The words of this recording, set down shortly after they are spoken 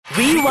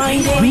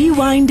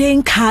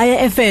Rewinding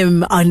Kaya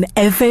FM on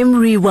FM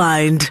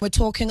Rewind. We're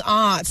talking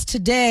arts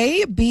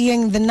today,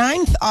 being the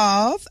 9th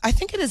of, I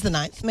think it is the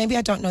 9th, maybe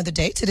I don't know the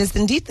date, it is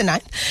indeed the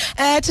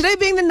 9th. Today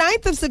being the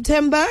 9th of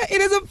September, it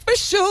is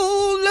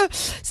official.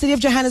 City of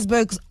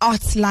Johannesburg's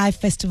Arts Live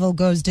Festival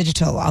goes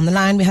digital. On the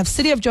line we have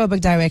City of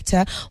Joburg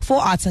Director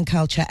for Arts and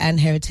Culture and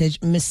Heritage,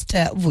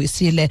 Mr.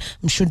 Vuyisile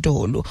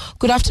Mshudolu.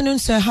 Good afternoon,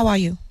 sir. How are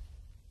you?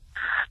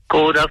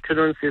 Good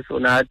afternoon, Sis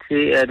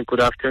Unati, and good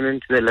afternoon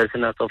to the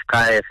listeners of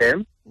Kaya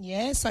FM.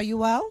 Yes, are you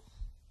well?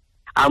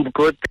 I'm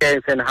good,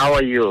 thanks, and how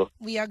are you?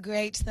 We are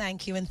great,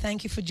 thank you, and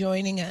thank you for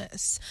joining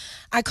us.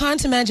 I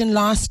can't imagine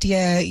last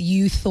year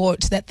you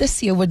thought that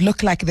this year would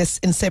look like this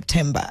in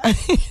September.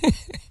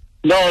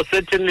 No,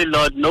 certainly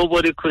not.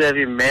 Nobody could have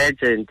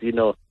imagined,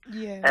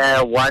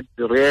 what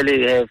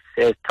really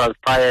has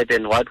transpired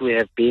and what we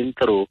have been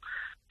through.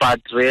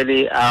 But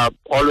really,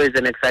 always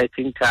an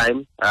exciting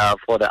time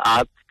for the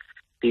arts,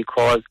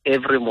 because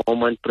every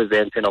moment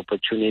presents an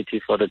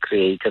opportunity for the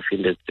creative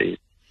industry.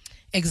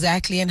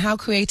 Exactly. And how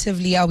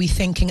creatively are we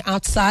thinking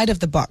outside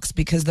of the box?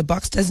 Because the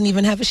box doesn't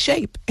even have a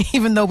shape,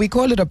 even though we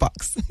call it a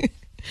box.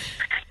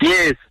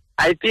 Yes.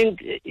 I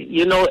think,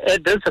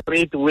 at this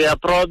rate, we are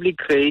probably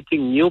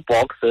creating new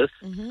boxes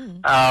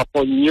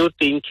for new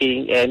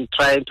thinking and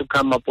trying to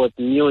come up with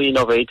new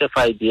innovative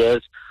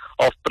ideas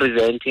of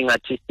presenting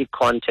artistic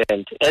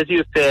content. As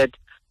you said,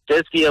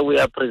 this year we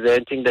are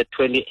presenting the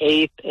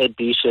 28th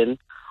edition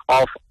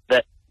of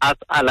the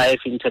Arts Alive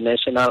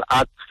International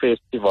Arts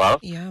Festival,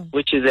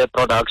 which is a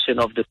production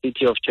of the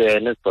City of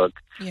Johannesburg.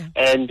 Yeah.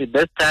 And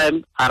this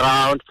time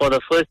around, for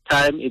the first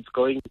time, it's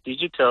going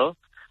digital,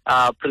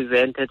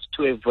 presented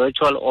to a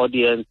virtual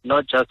audience,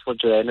 not just for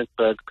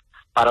Johannesburg,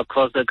 but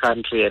across the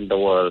country and the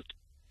world.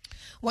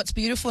 What's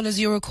beautiful is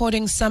you're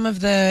recording some of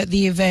the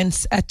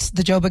events at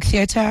the Joburg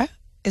Theatre.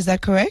 Is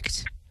that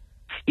correct?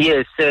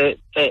 Yes,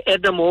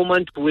 at the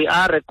moment we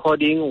are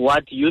recording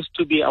what used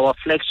to be our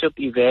flagship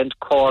event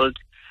called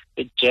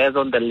Jazz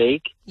on the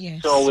Lake.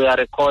 Yes. So we are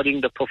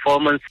recording the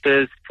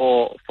performances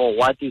for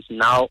what is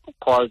now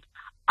called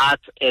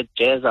Arts at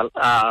Jazz,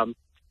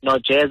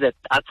 Jazz at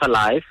Arts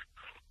Alive,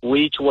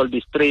 which will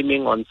be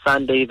streaming on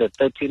Sunday, the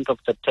 13th of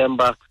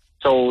September.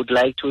 So we'd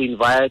like to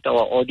invite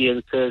our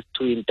audiences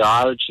to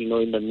indulge,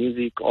 in the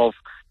music of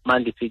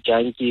Mandisi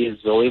Janki,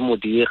 Zoe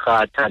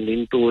Mudiha,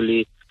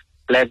 Tandintuli,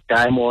 Black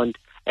Diamond.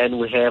 And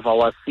we have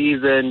our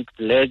seasoned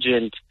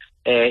legend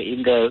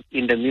in the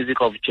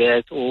music of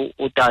jazz,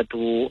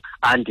 Utatu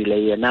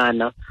Andile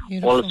Yenana,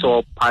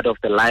 also part of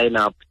the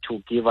lineup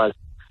to give us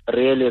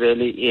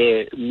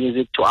really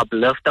music to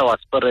uplift our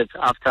spirits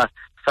after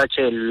such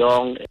a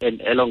long and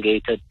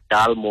elongated,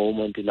 dull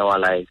moment in our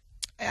lives.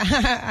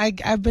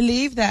 I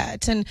believe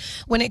that. And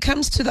when it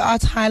comes to the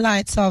arts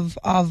highlights of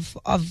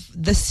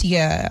this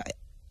year,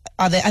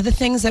 are there other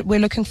things that we're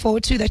looking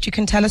forward to that you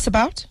can tell us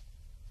about?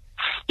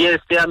 Yes,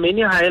 there are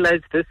many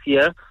highlights this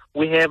year.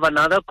 We have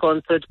another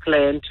concert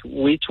planned,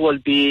 which will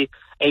be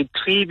a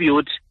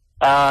tribute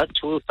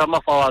to some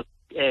of our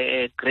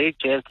great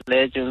jazz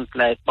legends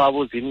like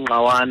Babu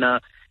Zimngawana,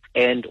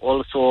 and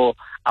also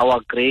our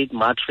great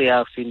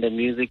matriarchs in the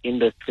music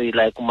industry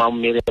like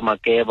Miriam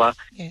Makeba.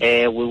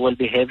 Yes. We will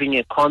be having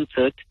a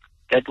concert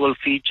that will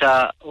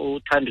feature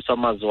Thandiswa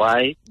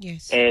Mazwai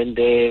and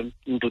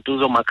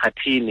Nduduzo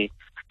Makhathini.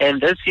 And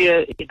this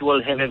year it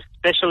will have a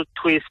special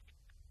twist,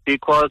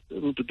 because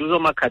Nduduzo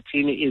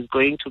Makhathini is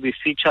going to be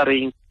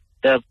featuring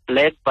the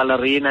black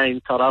ballerina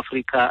in South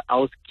Africa,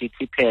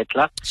 Auskiti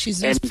Petla. She's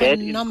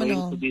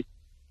phenomenal.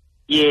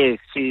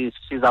 She's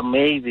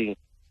amazing,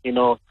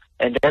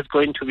 and that's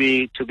going to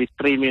be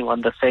streaming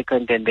on the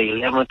 2nd and the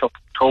 11th of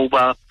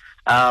October.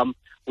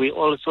 We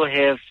also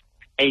have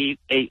a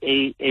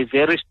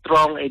very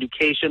strong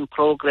education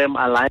program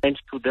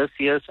aligned to this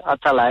year's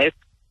Arts Alive.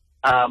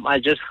 I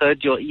just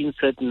heard your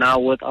insert now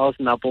with us,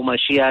 Napo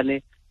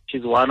Mashiane.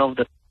 She's one of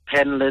the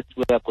panelists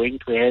we are going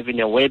to have in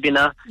a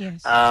webinar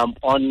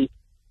on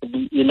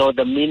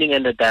the meaning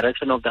and the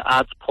direction of the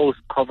arts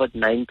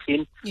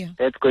post-COVID-19. Yeah.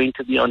 That's going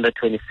to be on the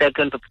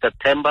 22nd of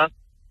September.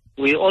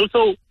 We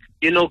also,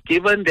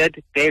 given that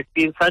there's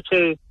been such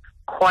a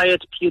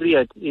quiet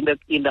period in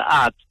the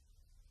arts,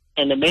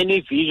 and many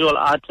visual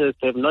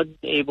artists have not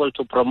been able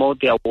to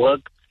promote their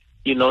work,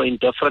 in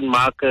different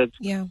markets.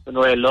 Yeah. A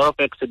lot of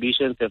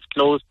exhibitions have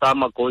closed,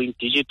 some are going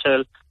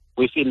digital.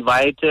 We've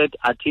invited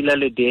Attila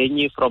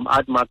Ledeni from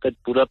Art Market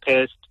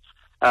Budapest,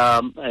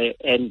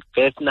 and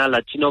Vesna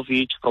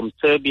Latinovic from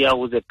Serbia,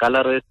 who's a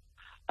gallerist,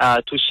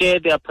 to share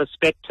their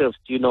perspectives,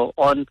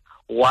 on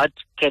what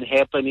can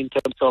happen in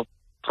terms of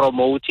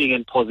promoting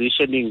and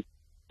positioning,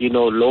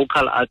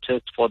 local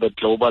artists for the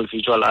global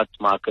visual arts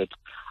market.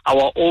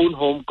 Our own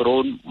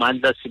homegrown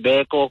Mandla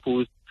Sibeko,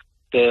 who's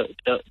the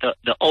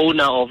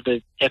owner of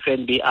the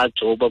FNB Art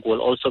Joburg, will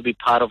also be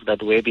part of that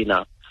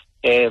webinar.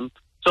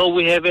 So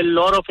we have a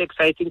lot of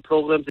exciting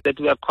programs that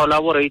we are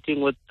collaborating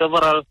with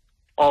several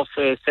of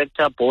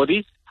sector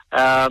bodies,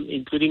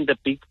 including the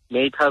Big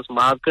Makers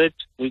Market,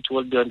 which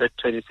will be on the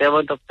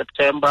 27th of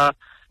September.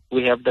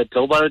 We have the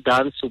Global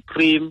Dance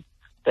Supreme,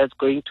 That's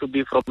going to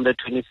be from the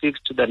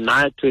 26th to the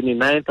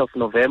 29th of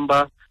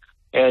November.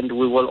 And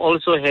we will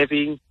also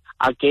having,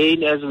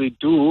 again, as we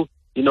do,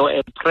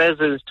 a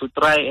presence to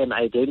try and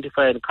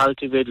identify and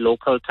cultivate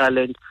local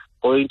talent,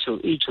 going to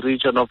each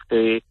region of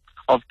the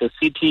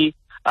city,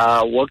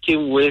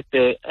 working with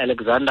the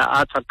Alexander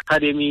Arts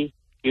Academy,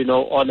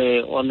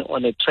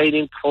 on a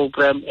training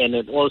program, and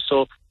then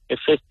also a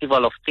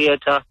festival of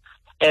theater.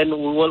 And we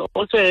will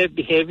also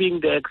be having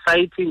the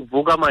exciting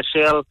Vuga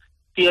Mashel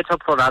theater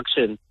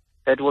production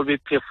that will be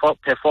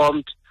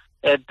performed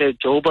at the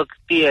Joburg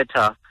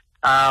Theater.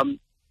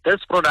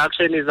 This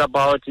production is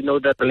about,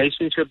 the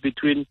relationship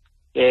between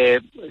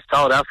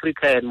South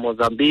Africa and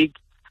Mozambique,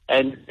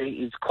 and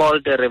it's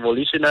called a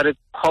revolutionary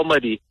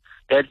comedy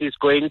that is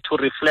going to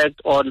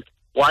reflect on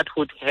what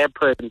would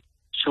happen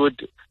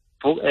should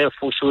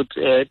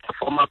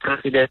former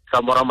President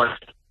Samora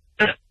Machel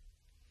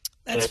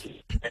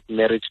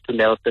marriage to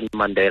Nelson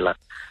Mandela.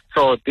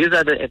 So these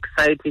are the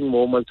exciting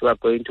moments we are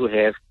going to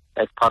have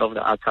as part of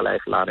the Arts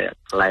Alive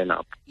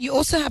lineup. You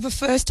also have a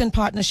first in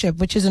partnership,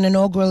 which is an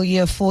inaugural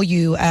year for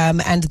you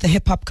and the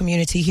hip-hop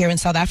community here in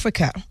South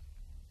Africa.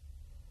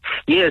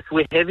 Yes,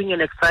 we're having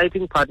an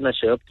exciting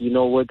partnership,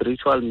 with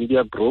Ritual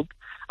Media Group,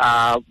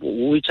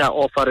 which are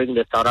offering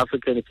the South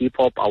African Hip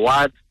Hop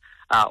Awards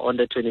on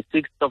the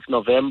 26th of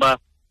November.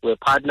 We're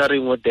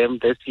partnering with them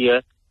this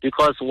year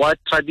because what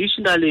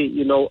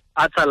traditionally,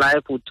 Arts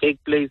Alive would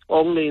take place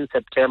only in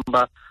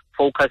September,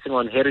 focusing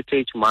on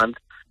Heritage Month.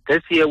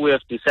 This year we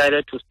have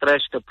decided to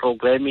stretch the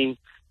programming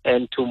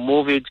and to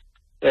move it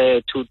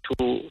to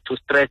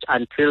stretch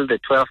until the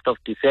 12th of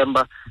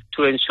December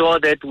to ensure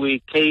that we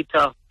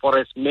cater for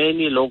as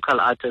many local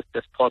artists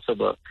as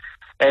possible.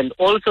 And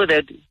also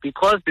that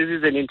because this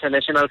is an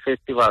international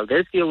festival,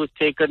 this year we've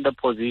taken the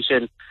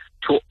position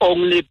to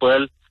only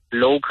bill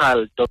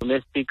local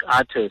domestic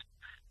artists,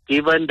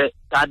 given the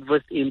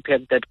adverse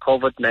impact that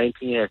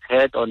COVID-19 has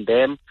had on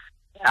them,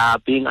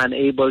 being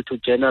unable to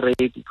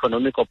generate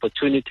economic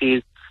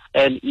opportunities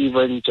and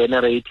even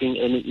generating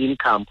any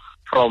income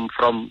from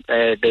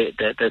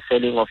the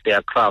selling of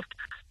their craft.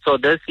 So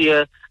this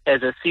year,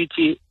 as a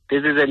city,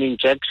 this is an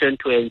injection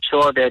to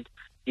ensure that,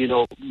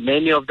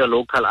 many of the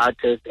local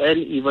artists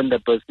and even the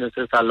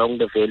businesses along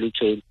the value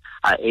chain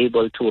are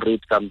able to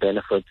reap some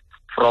benefits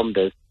from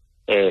this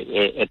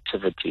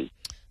activity.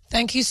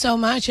 Thank you so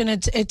much, and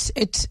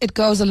it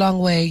goes a long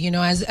way.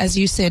 As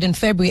you said, in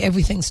February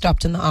everything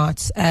stopped in the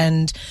arts,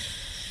 and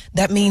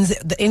that means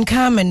the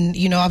income, and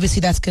obviously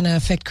that's going to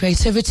affect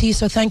creativity.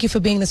 So thank you for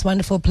being this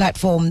wonderful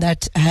platform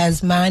that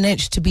has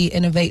managed to be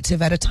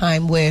innovative at a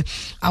time where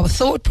our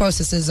thought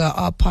processes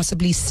are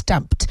possibly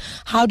stumped.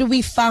 How do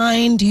we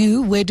find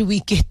you? Where do we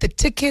get the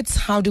tickets?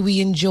 How do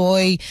we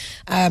enjoy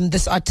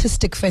this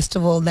artistic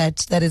festival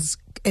that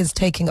is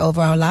taking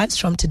over our lives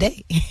from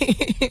today?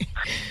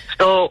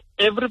 So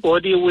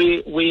everybody,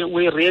 we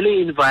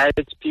really invite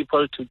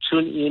people to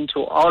tune in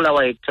to all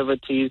our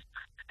activities.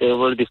 They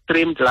will be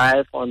streamed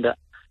live on the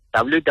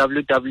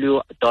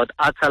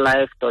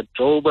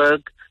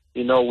www.artsalive.joburg.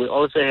 We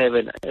also have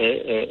a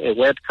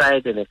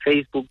website and a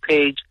Facebook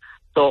page.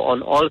 So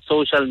on all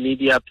social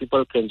media,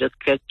 people can just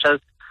catch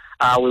us.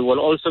 We will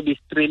also be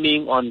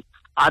streaming on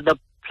other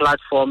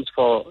platforms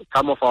for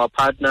some of our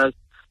partners,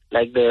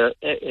 like the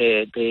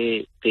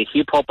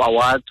Hip Hop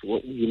Awards.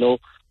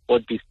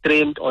 Would be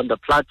streamed on the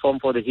platform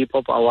for the Hip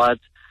Hop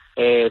Awards.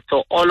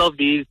 So all of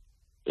these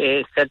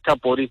sector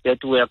bodies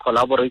that we are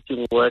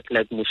collaborating with,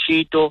 like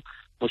Mushito.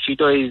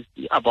 Mushito is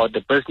about the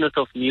business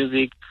of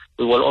music.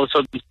 We will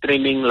also be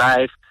streaming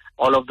live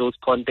all of those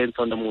contents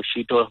on the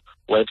Mushito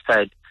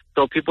website.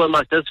 So people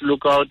must just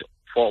look out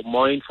for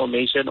more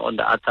information on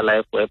the Arts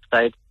Alive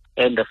website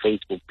and the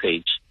Facebook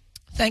page.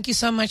 Thank you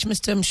so much,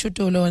 Mr.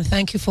 Mshutulo, and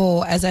thank you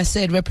for, as I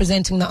said,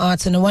 representing the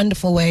arts in a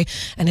wonderful way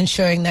and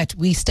ensuring that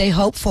we stay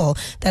hopeful.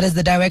 That is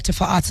the Director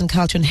for Arts and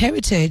Culture and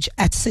Heritage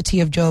at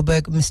City of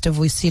Joburg, Mr.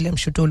 Vuyisile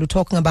Mshutulo,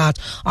 talking about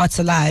Arts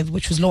Alive,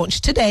 which was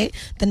launched today,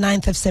 the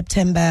 9th of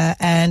September,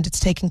 and it's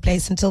taking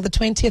place until the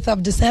 20th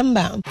of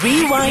December.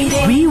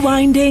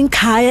 Rewinding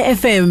Kaya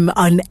FM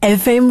on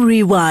FM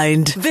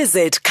Rewind.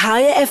 Visit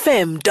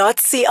kayafm.co.za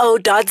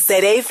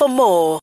for more.